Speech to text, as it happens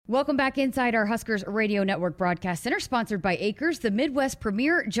Welcome back inside our Huskers Radio Network broadcast center, sponsored by Acres, the Midwest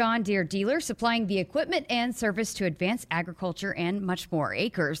premier John Deere dealer, supplying the equipment and service to advance agriculture and much more.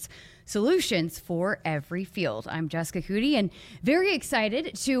 Acres, solutions for every field. I'm Jessica Coody, and very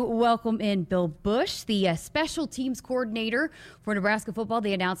excited to welcome in Bill Busch, the special teams coordinator for Nebraska football.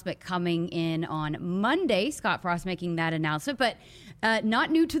 The announcement coming in on Monday. Scott Frost making that announcement, but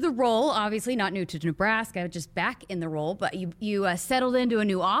not new to the role, obviously not new to Nebraska, just back in the role. But you settled into a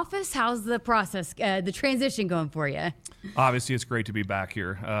new office. How's the process, the transition going for you? Obviously, it's great to be back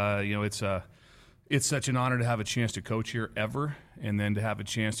here. It's such an honor to have a chance to coach here ever, and then to have a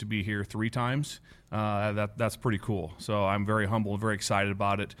chance to be here 3 times. That's pretty cool. So I'm very humble and very excited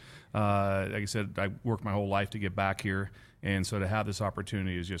about it. Like I said, I worked my whole life to get back here, and so to have this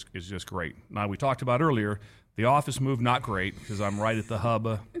opportunity is just great. Now, we talked about earlier, the office move, not great, because I'm right at the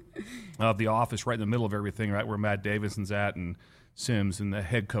hub of the office, right in the middle of everything, right where Matt Davidson's at, and Sims and the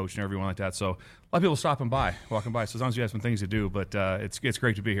head coach and everyone like that. So a lot of people stopping by, walking by. So as long as you have some things to do, but it's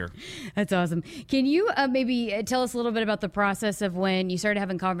great to be here. That's awesome. Can you maybe tell us a little bit about the process of when you started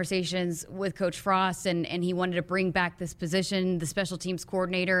having conversations with Coach Frost and he wanted to bring back this position, the special teams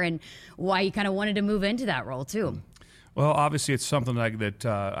coordinator, and why you kind of wanted to move into that role too? Well, obviously it's something that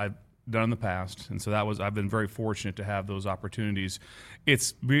I've done in the past, and so I've been very fortunate to have those opportunities.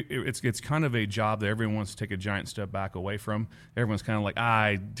 It's kind of a job that everyone wants to take a giant step back away from. Everyone's kind of like,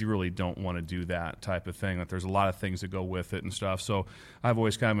 I really don't want to do that type of thing. Like, there's a lot of things that go with it and stuff. So I've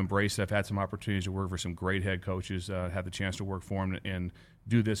always kind of embraced it. I've had some opportunities to work for some great head coaches, had the chance to work for them and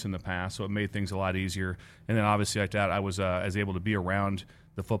do this in the past, so it made things a lot easier. And then obviously like that, I was able to be around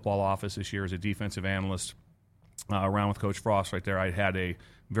the football office this year as a defensive analyst. Around with Coach Frost right there, I had a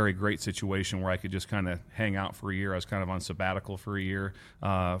very great situation where I could just kind of hang out for a year. I was kind of on sabbatical for a year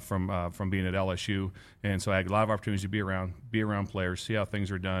from being at LSU, and so I had a lot of opportunities to be around players, see how things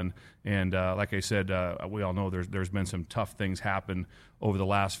are done. And like I said, we all know there's been some tough things happen over the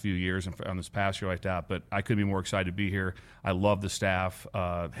last few years and on this past year like that. But I couldn't be more excited to be here. I love the staff.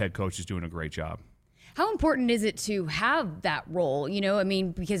 Head coach is doing a great job. How important is it to have that role?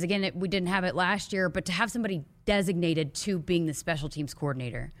 Because again, we didn't have it last year, but to have somebody designated to being the special teams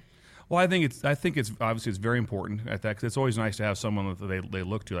coordinator. Well, I think it's obviously it's very important at that, 'cause it's always nice to have someone that they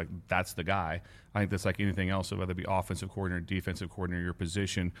look to like that's the guy. I think that's like anything else, whether it be offensive coordinator, defensive coordinator, your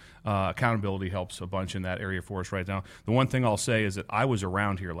position. Accountability helps a bunch in that area for us right now. The one thing I'll say is that I was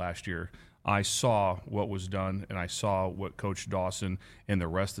around here last year. I saw what was done, and I saw what Coach Dawson and the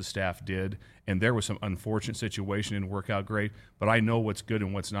rest of the staff did, and there was some unfortunate situation didn't work out great, but I know what's good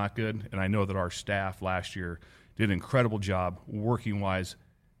and what's not good, and I know that our staff last year did an incredible job working-wise.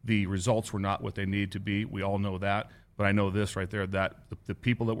 The results were not what they needed to be. We all know that, but I know this right there, that the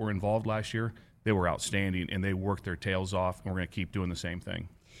people that were involved last year, they were outstanding, and they worked their tails off, and we're going to keep doing the same thing.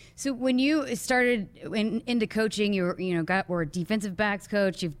 So when you started into coaching, you were a defensive backs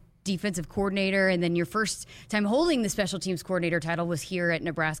coach, you've defensive coordinator, and then your first time holding the special teams coordinator title was here at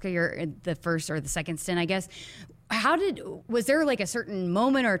Nebraska. You're the first or the second stint, I guess. Was there like a certain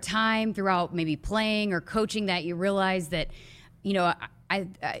moment or time throughout maybe playing or coaching that you realized that,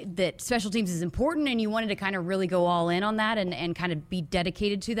 that special teams is important and you wanted to kind of really go all in on that and kind of be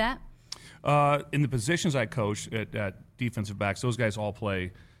dedicated to that? In the positions I coached at defensive backs, those guys all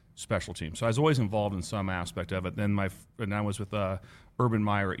play special teams. So I was always involved in some aspect of it. Then when I was with Urban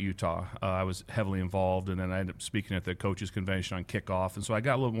Meyer at Utah, I was heavily involved, and then I ended up speaking at the coaches convention on kickoff, and so I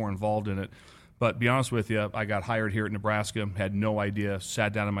got a little more involved in it. But be honest with you, I got hired here at Nebraska, had no idea,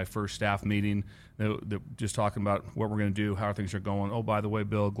 sat down in my first staff meeting, just talking about what we're going to do, how things are going. Oh, by the way,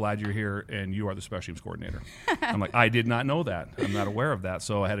 Bill, glad you're here, and you are the special teams coordinator. I'm like, I did not know that. I'm not aware of that.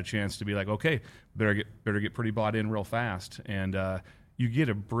 So I had a chance to be like, okay, better get pretty bought in real fast. And you get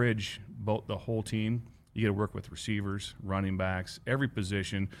to bridge both the whole team. You get to work with receivers, running backs, every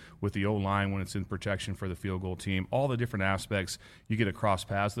position with the O-line when it's in protection for the field goal team, all the different aspects. You get to cross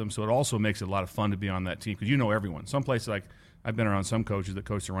paths them. So it also makes it a lot of fun to be on that team because you know everyone. Some places, like I've been around some coaches that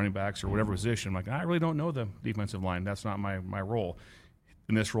coach the running backs or whatever position. I'm like, I really don't know the defensive line. That's not my role.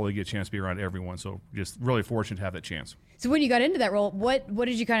 In this role, you get a chance to be around everyone. So just really fortunate to have that chance. So when you got into that role, what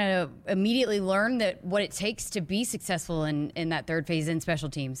did you kind of immediately learn what it takes to be successful in that third phase in special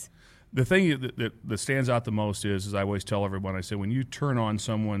teams? The thing that stands out the most is I always tell everyone, I say, when you turn on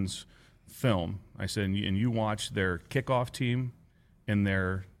someone's film, I said, and you watch their kickoff team and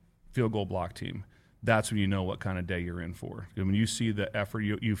their field goal block team, that's when you know what kind of day you're in for. When you see the effort,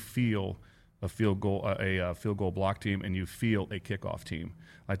 you feel a field goal block team, and you feel a kickoff team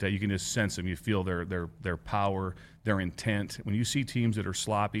like that. You can just sense them. You feel their power, their intent. When you see teams that are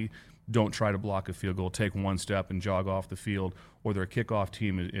sloppy, don't try to block a field goal, take one step and jog off the field, or their kickoff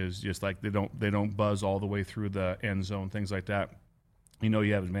team is just like they don't buzz all the way through the end zone, things like that. You know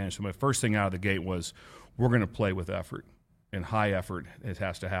you have advantage. So my first thing out of the gate was we're going to play with effort, and high effort. It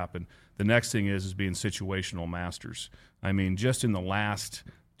has to happen. The next thing is being situational masters. I mean, just through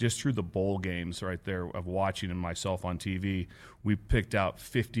the bowl games right there of watching and myself on TV, we picked out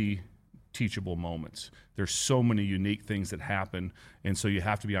 50 teachable moments. There's so many unique things that happen, and so you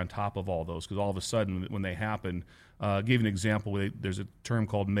have to be on top of all those, because all of a sudden when they happen, give you an example, there's a term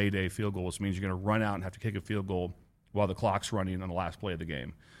called Mayday field goal, which means you're going to run out and have to kick a field goal while the clock's running on the last play of the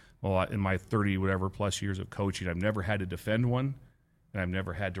game. Well, in my 30 whatever plus years of coaching, I've never had to defend one, and I've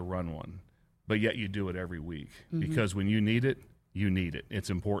never had to run one, but yet you do it every week, because when you need it, you need it. It's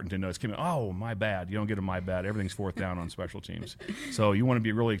important to know. It's oh, my bad. You don't get a my bad. Everything's fourth down on special teams. So you want to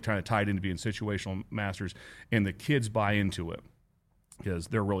be really kind of tied into being situational masters, and the kids buy into it because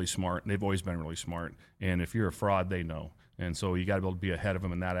they're really smart. They've always been really smart, and if you're a fraud, they know. And so you got to be able to be ahead of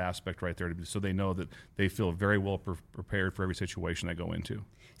them in that aspect right there, so they know that they feel very well prepared for every situation they go into.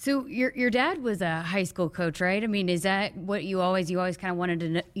 So your dad was a high school coach, right? I mean, is that what you always kind of wanted to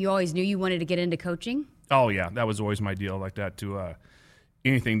know? You always knew you wanted to get into coaching? Oh yeah, that was always my deal, like that. To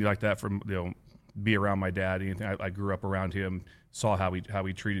anything like that, from be around my dad. Anything I grew up around him, saw how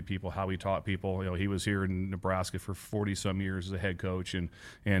he treated people, how he taught people. He was here in Nebraska for 40 some years as a head coach, and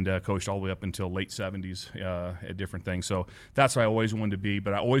coached all the way up until late 70s at different things. So that's what I always wanted to be.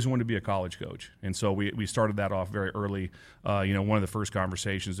 But I always wanted to be a college coach, and so we started that off very early. One of the first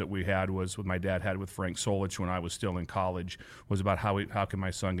conversations that we had was with my dad had with Frank Solich when I was still in college, was about how can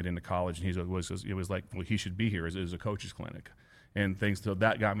my son get into college, and it was like, well, he should be here as a coach's clinic and things. So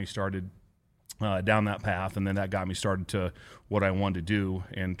that got me started down that path, and then that got me started to what I wanted to do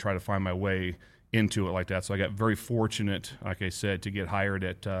and try to find my way into it like that. So I got very fortunate, like I said, to get hired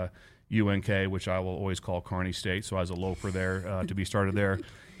at UNK, which I will always call Kearney State. So I was a loafer there to be started there.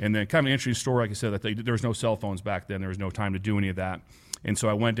 And then kind of an interesting story, like I said, that there was no cell phones back then. There was no time to do any of that. And so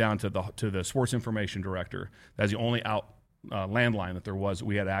I went down to the sports information director. That's the only landline that there was that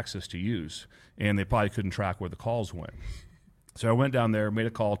we had access to use, and they probably couldn't track where the calls went. So I went down there, made a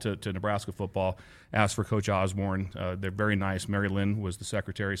call to Nebraska football, asked for Coach Osborne. They're very nice. Mary Lynn was the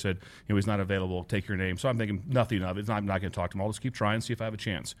secretary, said he's not available, take your name. So I'm thinking nothing of it. I'm not going to talk to him. I'll just keep trying, see if I have a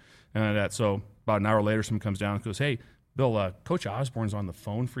chance. So about an hour later, someone comes down and goes, hey, Bill, Coach Osborne's on the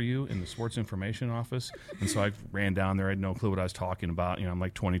phone for you in the sports information office. And so I ran down there. I had no clue what I was talking about. I'm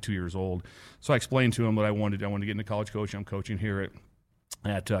like 22 years old. So I explained to him what I wanted. I wanted to get into college coaching. I'm coaching here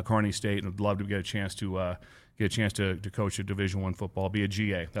at Kearney State, and I'd love to get a chance to coach a Division I football, be a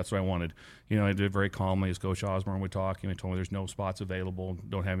GA. That's what I wanted. I did it very calmly as Coach Osborne would talk. He told me there's no spots available,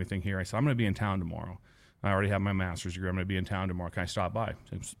 don't have anything here. I said, I'm going to be in town tomorrow. I already have my master's degree. I'm going to be in town tomorrow. Can I stop by?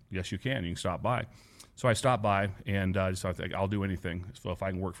 Said, yes, you can. You can stop by. So I stopped by, and so I think I'll do anything so if I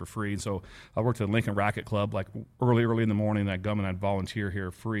can work for free. And so I worked at the Lincoln Racquet Club like early in the morning. I'd come and I'd volunteer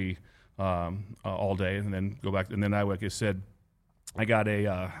here free all day, and then go back. And then like I said, I got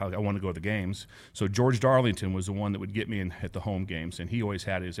I wanted to go to the games. So George Darlington was the one that would get me in at the home games, and he always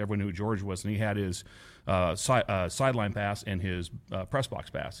had everyone knew who George was, and he had his sideline pass and his press box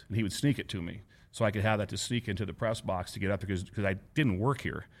pass, and he would sneak it to me. So I could have that to sneak into the press box to get up because I didn't work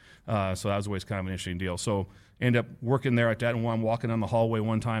here. So that was always kind of an interesting deal. So ended up working there at that, and I'm walking down the hallway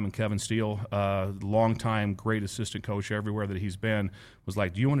one time, and Kevin Steele, longtime great assistant coach everywhere that he's been, was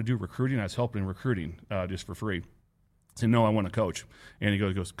like, do you want to do recruiting? I was helping recruiting just for free. I said, no, I want to coach. And he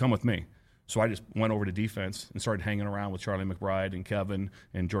goes, come with me. So I just went over to defense and started hanging around with Charlie McBride and Kevin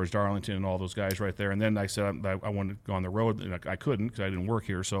and George Darlington and all those guys right there. And then I said I wanted to go on the road, and I couldn't because I didn't work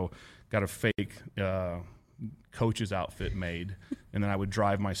here. So got a fake coach's outfit made, and then I would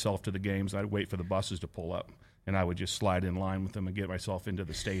drive myself to the games. I'd wait for the buses to pull up, and I would just slide in line with them and get myself into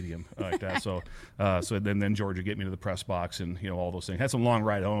the stadium like that. So then George would get me to the press box and all those things. Had some long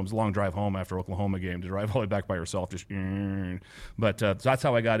ride home. It was a long drive home after Oklahoma game to drive all the way back by yourself. But so that's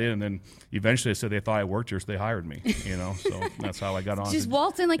how I got in. And then eventually they said they thought I worked here, so they hired me. So that's how I got on. Just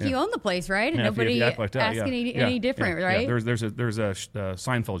waltz in like you own the place, right? And nobody asking any different, right? Yeah. There's a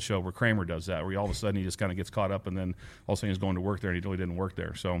Seinfeld show where Kramer does that, where all of a sudden he just kind of gets caught up, and then all of a sudden he's going to work there, and he really didn't work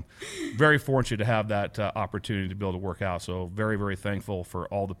there. So very fortunate to have that opportunity to be able to work out. So very, very thankful for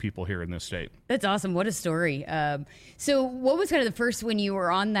all the people here in this state. That's awesome. What a story. So what was kind of the first, when you were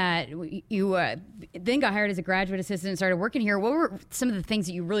on that, you then got hired as a graduate assistant and started working here. What were some of the things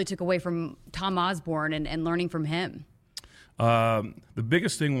that you really took away from Tom Osborne and learning from him? The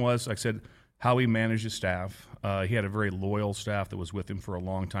biggest thing was, like I said, how he managed his staff. He had a very loyal staff that was with him for a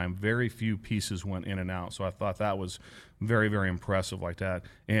long time. Very few pieces went in and out, so I thought that was very, very impressive like that.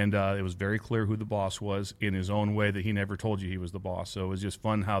 And it was very clear who the boss was in his own way, that he never told you he was the boss. So it was just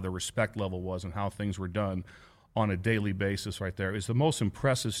fun how the respect level was and how things were done on a daily basis right there. It's the most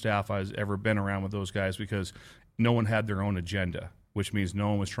impressive staff I've ever been around with those guys, because no one had their own agenda, which means no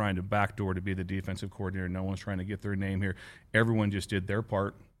one was trying to backdoor to be the defensive coordinator. No one was trying to get their name here. Everyone just did their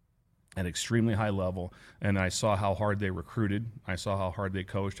part at extremely high level, and I saw how hard they recruited. I saw how hard they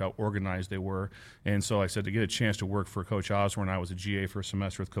coached, how organized they were. And so I said, to get a chance to work for Coach Osborne, I was a GA for a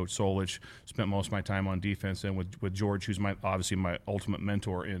semester with Coach Solich, spent most of my time on defense, and with George, who's obviously my ultimate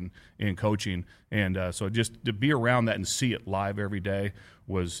mentor in coaching. And so just to be around that and see it live every day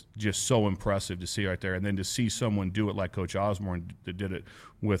was just so impressive to see right there. And then to see someone do it like Coach Osborne that did it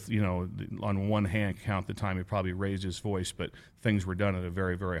with, on one hand count the time he probably raised his voice, but things were done at a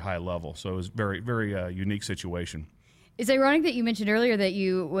very, very high level. So it was very, very unique situation. It's ironic that you mentioned earlier that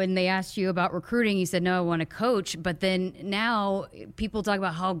when they asked you about recruiting, you said, no, I want to coach. But then now people talk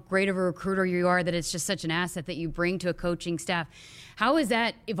about how great of a recruiter you are, that it's just such an asset that you bring to a coaching staff. How has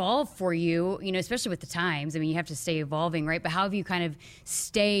that evolved for you, especially with the times? I mean, you have to stay evolving, right? But how have you kind of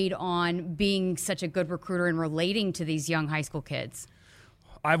stayed on being such a good recruiter and relating to these young high school kids?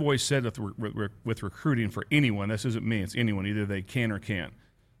 I've always said that with recruiting for anyone, this isn't me, it's anyone, either they can or can't.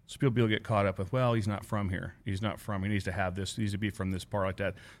 So people get caught up with, well, he's not from here. He's not from, he needs to have this, he needs to be from this part like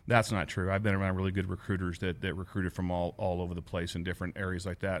that. That's not true. I've been around really good recruiters that recruited from all over the place in different areas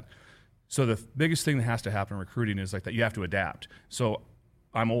like that. So the biggest thing that has to happen in recruiting is like that you have to adapt. So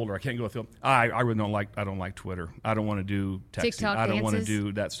I'm older. I can't go with film. I really don't like Twitter. I don't want to do texting. TikTok I don't dances. want to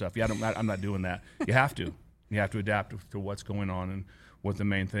do that stuff. Yeah, I'm not doing that. You have to. You have to adapt to what's going on and what the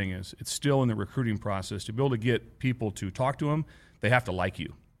main thing is. It's still in the recruiting process. To be able to get people to talk to them, they have to like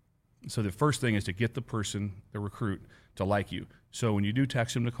you. So the first thing is to get the person, the recruit, to like you. So when you do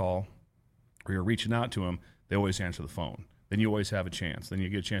text them to call or you're reaching out to them, they always answer the phone. Then you always have a chance. Then you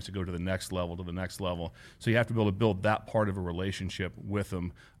get a chance to go to the next level, So you have to be able to build that part of a relationship with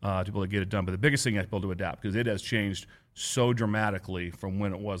them to be able to get it done. But the biggest thing is to be able to adapt, because it has changed so dramatically from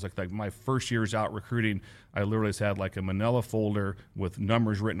when it was. Like my first years out recruiting, I literally just had like a manila folder with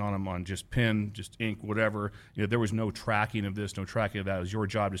numbers written on them on just pen, just ink, whatever. There was no tracking of this, no tracking of that. It was your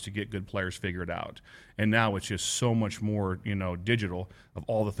job just to get good players figured out. And now it's just so much more, digital, of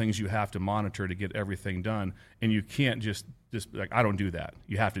all the things you have to monitor to get everything done. And you can't just like, I don't do that.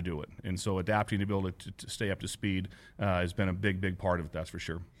 You have to do it. And so adapting to be able to stay up to speed has been a big, big part of it, that's for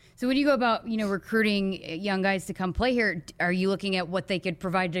sure. So when you go about, recruiting young guys to come play here, are you looking at what they could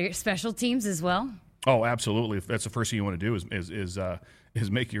provide to special teams as well? Oh, absolutely. That's the first thing you want to do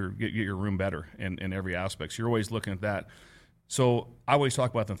is make get your room better in every aspect. So you're always looking at that. So I always talk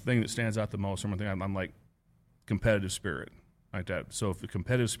about the thing that stands out the most. I'm like competitive spirit. Like that. So if the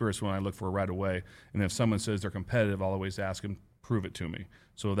competitive spirit's what I look for right away, and if someone says they're competitive, I'll always ask them, prove it to me.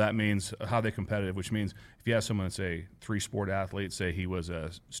 So that means how they're competitive, which means if you have someone that's a three-sport athlete, say he was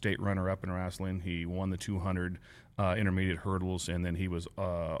a state runner-up in wrestling, he won the 200 intermediate hurdles, and then he was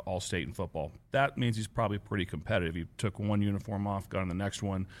all-state in football. That means he's probably pretty competitive. He took one uniform off, got on the next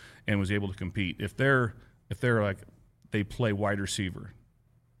one, and was able to compete. If they're like they play wide receiver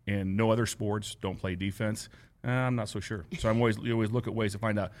and no other sports, don't play defense, I'm not so sure. So you always look at ways to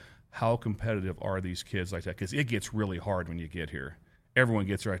find out how competitive are these kids like that, because it gets really hard when you get here. Everyone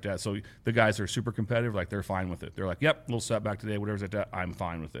gets like that. So the guys that are super competitive, like they're fine with it. They're like, yep, little setback today, whatever's like that, I'm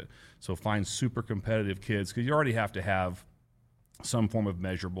fine with it. So find super competitive kids, because you already have to have some form of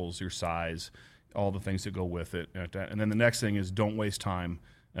measurables, your size, all the things that go with it. And then the next thing is don't waste time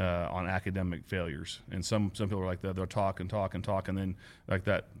on academic failures. And some people are like that. They'll talk, and then like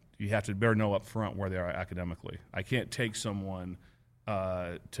that. You have to better know up front where they are academically. I can't take someone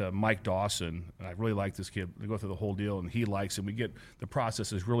to Mike Dawson, and I really like this kid. They go through the whole deal, and he likes him. We get the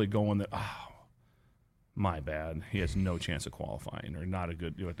process is really going that, my bad. He has no chance of qualifying, or not a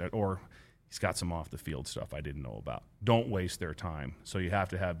good do at that, or he's got some off the field stuff I didn't know about. Don't waste their time. So you have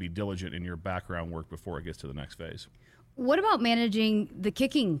to be diligent in your background work before it gets to the next phase. What about managing the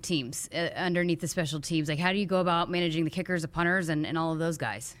kicking teams underneath the special teams? Like, how do you go about managing the kickers, the punters, and all of those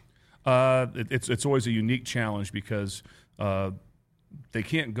guys? It's always a unique challenge, because they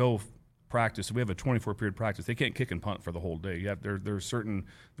can't go practice. If we have a 24-period practice, they can't kick and punt for the whole day. There's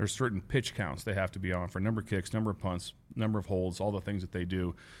certain pitch counts they have to be on for number of kicks, number of punts, number of holds, all the things that they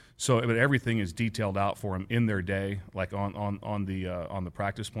do. So, but everything is detailed out for them in their day, like on the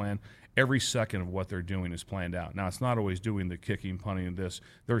practice plan. every second of what they're doing is planned out. Now, it's not always doing the kicking, punting, and this.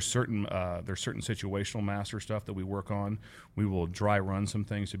 There's certain situational master stuff that we work on. We will dry run some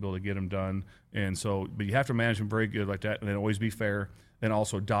things to be able to get them done. And so, but you have to manage them very good like that, and then always be fair, and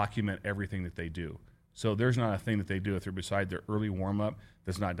also document everything that they do. So there's not a thing that they do if they're beside their early warm-up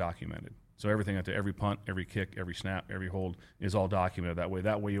that's not documented. So everything at every punt, every kick, every snap, every hold is all documented that way.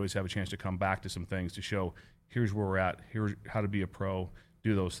 That way you always have a chance to come back to some things to show here's where we're at, here's how to be a pro,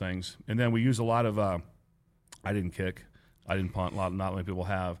 do those things. And then we use a lot of I didn't kick, I didn't punt, not many people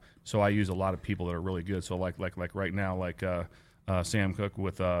have. So I use a lot of people that are really good. So like right now, like Sam Cook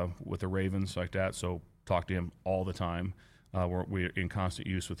with the Ravens like that. So talk to him all the time. We're in constant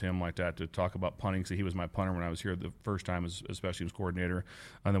use with him like that to talk about punting. So he was my punter when I was here the first time as special teams coordinator.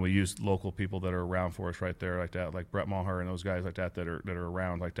 And then we used local people that are around for us right there like that, like Brett Maher and those guys like that that are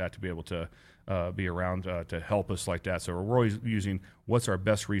around like that to be able to be around to help us like that. So we're always using what's our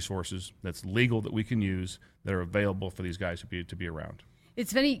best resources that's legal that we can use that are available for these guys to be around.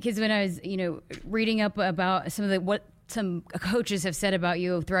 It's funny because when I was, reading up about what some coaches have said about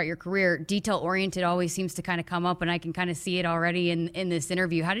you throughout your career, detail-oriented always seems to kind of come up, and I can kind of see it already in this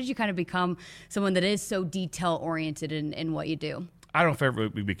interview. How did you kind of become someone that is so detail-oriented in what you do? I don't know if ever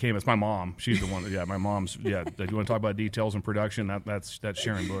we became. It's my mom. She's the one. My mom's. Yeah, you want to talk about details and production? That's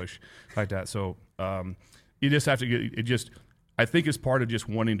Sharon Busch, like that. So you just have to get it. Just I think it's part of just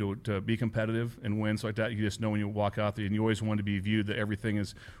wanting to be competitive and win. So like that, you just know when you walk out there, and you always want to be viewed that everything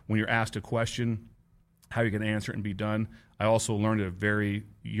is when you're asked a question, how you're going to answer it and be done. I also learned at a very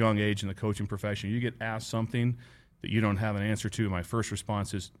young age in the coaching profession, you get asked something that you don't have an answer to, my first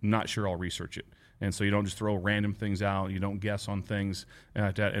response is, not sure, I'll research it. And so you don't just throw random things out, you don't guess on things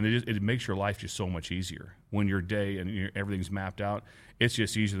like that. And it makes your life just so much easier. When your day and everything's mapped out, it's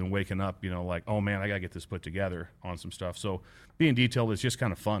just easier than waking up, like, oh man, I got to get this put together on some stuff. So being detailed is just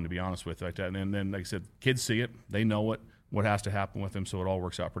kind of fun, to be honest with you, like that. And then, like I said, kids see it, they know what has to happen with them, so it all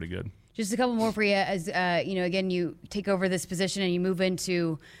works out pretty good. Just a couple more for you. As again, you take over this position and you move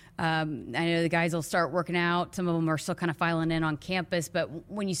into. I know the guys will start working out. Some of them are still kind of filing in on campus. But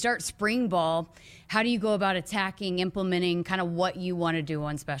when you start spring ball, how do you go about implementing kind of what you want to do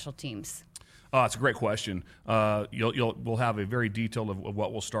on special teams? It's a great question. We'll have a very detailed of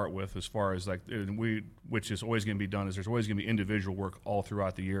what we'll start with as far as which is always going to be done. Is there's always going to be individual work all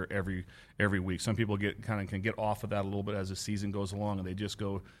throughout the year, every week. Some people can get off of that a little bit as the season goes along, and they just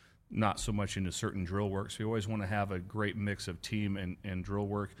go not so much into certain drill work. So we always want to have a great mix of team and drill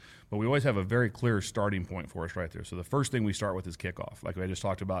work, but we always have a very clear starting point for us right there. So the first thing we start with is kickoff. Like I just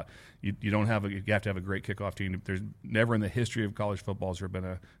talked about, you have to have a great kickoff team. There's never in the history of college football has there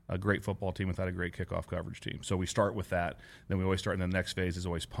been a great football team without a great kickoff coverage team. So we start with that. Then we always start, and the next phase is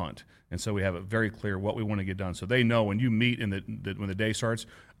always punt. And so we have it very clear what we want to get done. So they know when you meet when the day starts,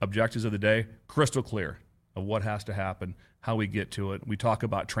 objectives of the day, crystal clear of what has to happen, how we get to it. We talk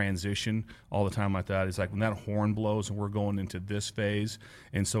about transition all the time like that. It's like when that horn blows and we're going into this phase,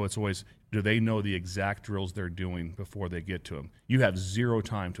 and so it's always, do they know the exact drills they're doing before they get to them? You have zero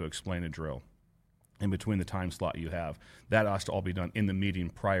time to explain a drill in between the time slot you have. That has to all be done in the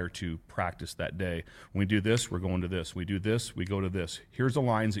meeting prior to practice that day. When we do this, we're going to this. We do this, we go to this. Here's the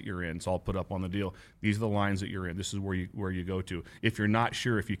lines that you're in. It's all put up on the deal. These are the lines that you're in. This is where you go to. If you're not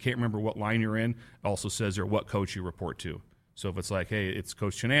sure, if you can't remember what line you're in, it also says there what coach you report to. So if it's like, hey, it's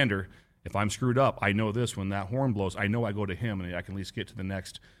Coach Chenander, if I'm screwed up, I know this. When that horn blows, I know I go to him, and I can at least get to the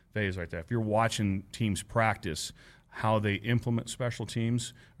next phase right there. If you're watching teams practice, how they implement special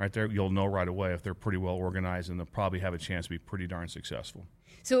teams right there, you'll know right away if they're pretty well organized, and they'll probably have a chance to be pretty darn successful.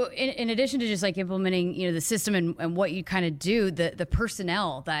 So in addition to just implementing the system and what you kind of do, the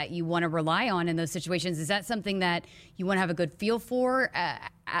personnel that you want to rely on in those situations, is that something that you want to have a good feel for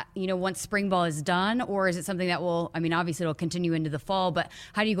once spring ball is done, or is it something that obviously it'll continue into the fall, but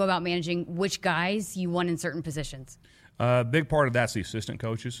how do you go about managing which guys you want in certain positions? A big part of that's the assistant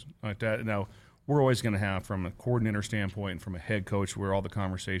coaches like that. Now, we're always going to have, from a coordinator standpoint and from a head coach, where all the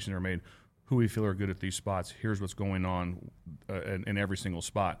conversations are made, who we feel are good at these spots. Here's what's going on in every single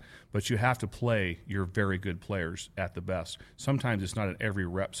spot. But you have to play your very good players at the best. Sometimes it's not an every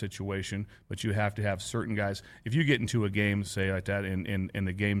rep situation, but you have to have certain guys. If you get into a game, say like that, and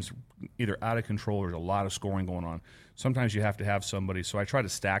the game's either out of control or there's a lot of scoring going on, sometimes you have to have somebody. So I try to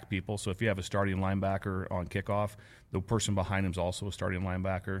stack people. So if you have a starting linebacker on kickoff, the person behind him is also a starting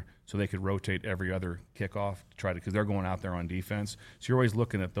linebacker, so they could rotate every other kickoff to try to, because they're going out there on defense. So you're always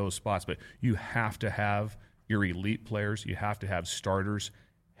looking at those spots, but you have to have your elite players. You have to have starters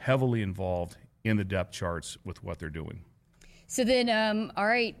heavily involved in the depth charts with what they're doing. So then, all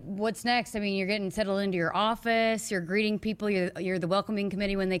right, what's next? I mean, you're getting settled into your office, you're greeting people, you're the welcoming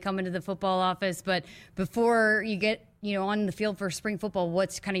committee when they come into the football office. But before you get, on the field for spring football,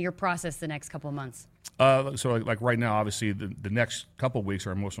 what's kind of your process the next couple of months? So like right now, obviously the next couple of weeks,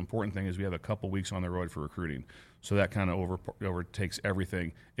 our most important thing is we have a couple of weeks on the road for recruiting. So that kind of overtakes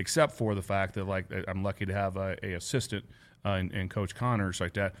everything, except for the fact that I'm lucky to have a assistant and Coach Connors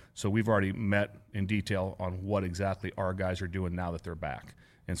like that. So we've already met in detail on what exactly our guys are doing now that they're back.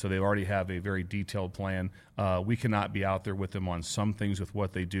 And so they already have a very detailed plan. We cannot be out there with them on some things with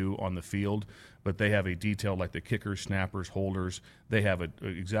what they do on the field, but they have a detailed, like the kickers, snappers, holders. They have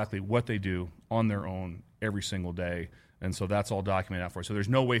exactly what they do on their own every single day. And so that's all documented out for us. So there's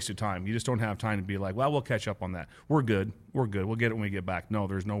no wasted time. You just don't have time to be like, well, we'll catch up on that. We're good. We'll get it when we get back. No,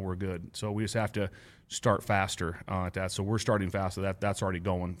 there's no we're good. So we just have to start faster at that. So we're starting faster. That's already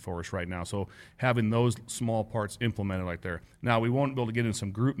going for us right now. So having those small parts implemented like there. Now, we won't be able to get in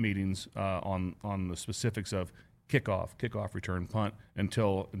some group meetings on the specifics of kickoff, return, punt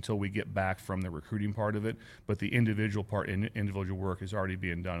until we get back from the recruiting part of it. But the individual part and individual work is already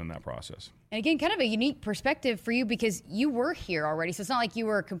being done in that process. And again, kind of a unique perspective for you because you were here already. So it's not like you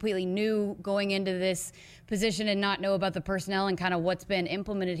were completely new going into this position and not know about the personnel and kind of what's been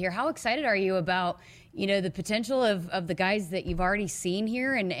implemented here. How excited are you about, the potential of the guys that you've already seen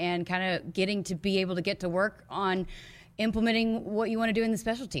here and kind of getting to be able to get to work on implementing what you want to do in the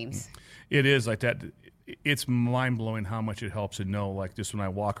special teams? It is like that. It's mind-blowing how much it helps to know, like just when I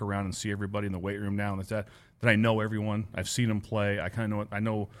walk around and see everybody in the weight room now, that I know everyone. I've seen them play. I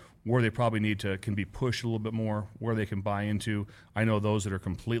know where they probably can be pushed a little bit more, where they can buy into. I know those that are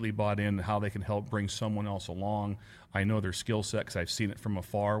completely bought in, how they can help bring someone else along. I know their skill set because I've seen it from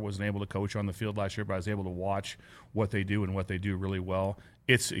afar. Wasn't able to coach on the field last year, but I was able to watch what they do and what they do really well.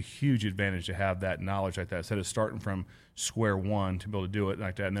 It's a huge advantage to have that knowledge like that instead of starting from square one to be able to do it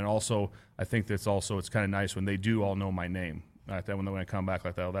like that. And then also, I think it's kind of nice when they do all know my name. Like that when I come back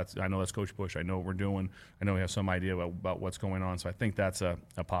like that, I know that's Coach Busch. I know what we're doing. I know we have some idea about what's going on. So I think that's a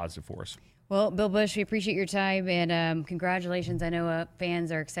positive for us. Well, Bill Busch, we appreciate your time and congratulations. I know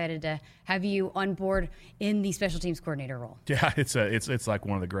fans are excited to have you on board in the special teams coordinator role. Yeah, it's like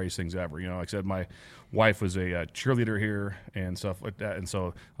one of the greatest things ever. Like I said, my wife was a cheerleader here and stuff like that, and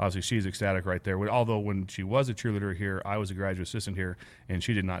so obviously she's ecstatic right there. Although when she was a cheerleader here, I was a graduate assistant here, and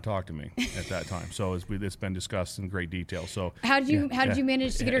she did not talk to me at that time. So it's been discussed in great detail. So how did you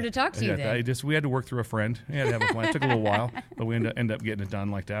manage to get her to talk to you then? We had to work through a friend. We had to have a plan. It took a little while, but we ended up getting it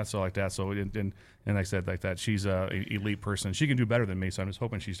done like that. So and like I said, like that, she's an elite person. She can do better than me, so I'm just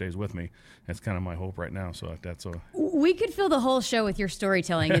hoping she stays with me. That's kind of my hope right now. So that's we could fill the whole show with your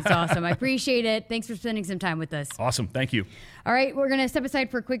storytelling. It's awesome. I appreciate it. Thanks for spending some time with us. Awesome. Thank you. All right, we're going to step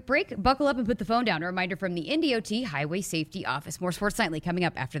aside for a quick break. Buckle up and put the phone down. A reminder from the NDOT Highway Safety Office. More Sports Nightly coming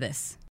up after this.